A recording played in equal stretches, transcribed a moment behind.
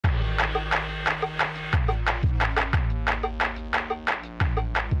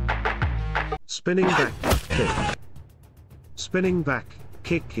Spinning back kick. Spinning back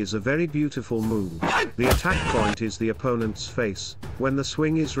kick is a very beautiful move. The attack point is the opponent's face. When the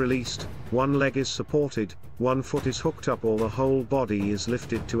swing is released, one leg is supported, one foot is hooked up, or the whole body is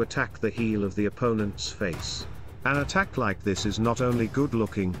lifted to attack the heel of the opponent's face. An attack like this is not only good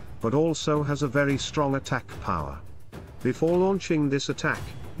looking, but also has a very strong attack power. Before launching this attack,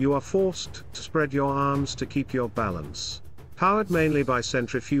 you are forced to spread your arms to keep your balance. Powered mainly by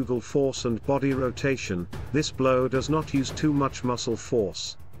centrifugal force and body rotation, this blow does not use too much muscle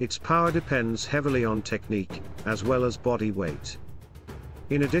force. Its power depends heavily on technique, as well as body weight.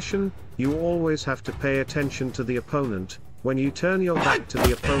 In addition, you always have to pay attention to the opponent. When you turn your back to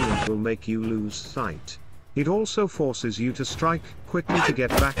the opponent will make you lose sight. It also forces you to strike quickly to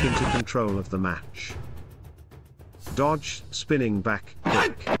get back into control of the match. Dodge, spinning back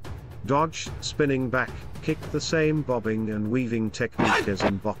kick. Dodge, spinning back kick, the same bobbing and weaving technique as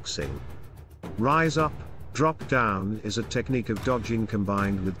in boxing. Rise up, drop down is a technique of dodging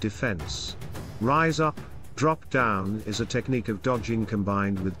combined with defense. Rise up, drop down is a technique of dodging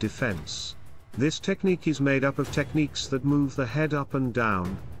combined with defense. This technique is made up of techniques that move the head up and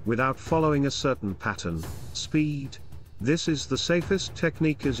down, without following a certain pattern, speed. This is the safest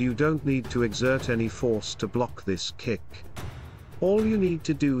technique as you don't need to exert any force to block this kick. All you need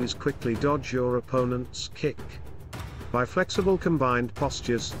to do is quickly dodge your opponent's kick. By flexible combined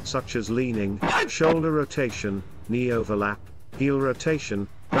postures such as leaning, shoulder rotation, knee overlap, heel rotation,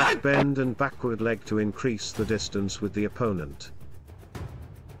 back bend and backward leg to increase the distance with the opponent.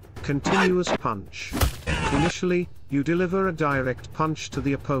 Continuous punch. Initially, you deliver a direct punch to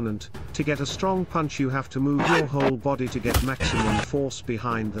the opponent. To get a strong punch you have to move your whole body to get maximum force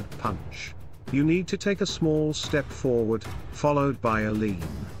behind that punch. You need to take a small step forward, followed by a lean.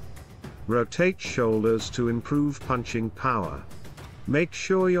 Rotate shoulders to improve punching power. Make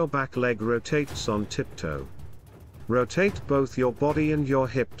sure your back leg rotates on tiptoe. Rotate both your body and your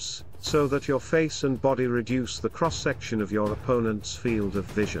hips, so that your face and body reduce the cross-section of your opponent's field of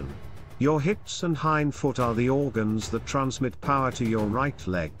vision. Your hips and hind foot are the organs that transmit power to your right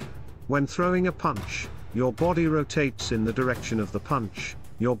leg. When throwing a punch, your body rotates in the direction of the punch.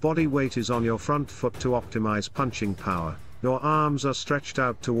 Your body weight is on your front foot to optimize punching power. Your arms are stretched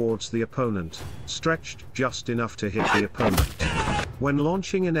out towards the opponent, stretched just enough to hit the opponent. When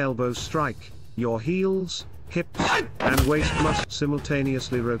launching an elbow strike, your heels, hips, and waist must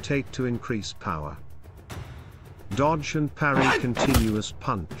simultaneously rotate to increase power. Dodge and parry continuous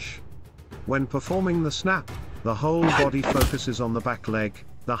punch. When performing the snap, the whole body focuses on the back leg.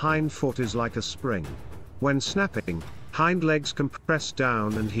 The hind foot is like a spring. When snapping, hind legs compress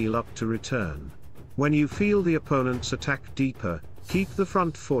down and heel up to return. When you feel the opponent's attack deeper, keep the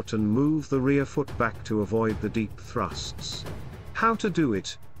front foot and move the rear foot back to avoid the deep thrusts. How to do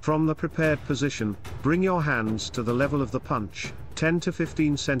it? From the prepared position, bring your hands to the level of the punch, 10 to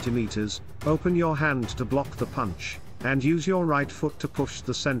 15 centimeters, open your hand to block the punch, and use your right foot to push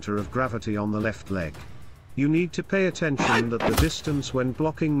the center of gravity on the left leg. You need to pay attention that the distance when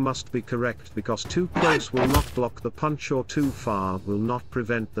blocking must be correct, because too close will not block the punch or too far will not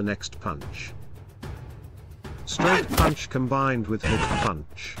prevent the next punch. Straight punch combined with hook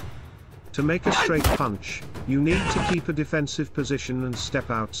punch. To make a straight punch, you need to keep a defensive position and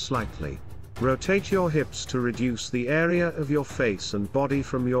step out slightly. Rotate your hips to reduce the area of your face and body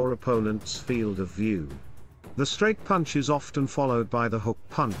from your opponent's field of view. The straight punch is often followed by the hook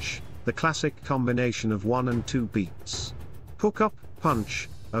punch, the classic combination of 1 and 2 beats. Hook up punch,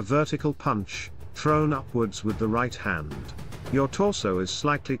 a vertical punch, thrown upwards with the right hand. Your torso is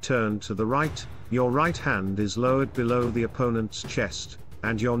slightly turned to the right, your right hand is lowered below the opponent's chest,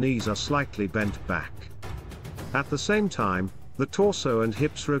 and your knees are slightly bent back. At the same time, the torso and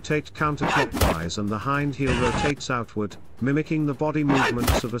hips rotate counterclockwise and the hind heel rotates outward, mimicking the body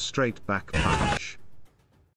movements of a straight back punch.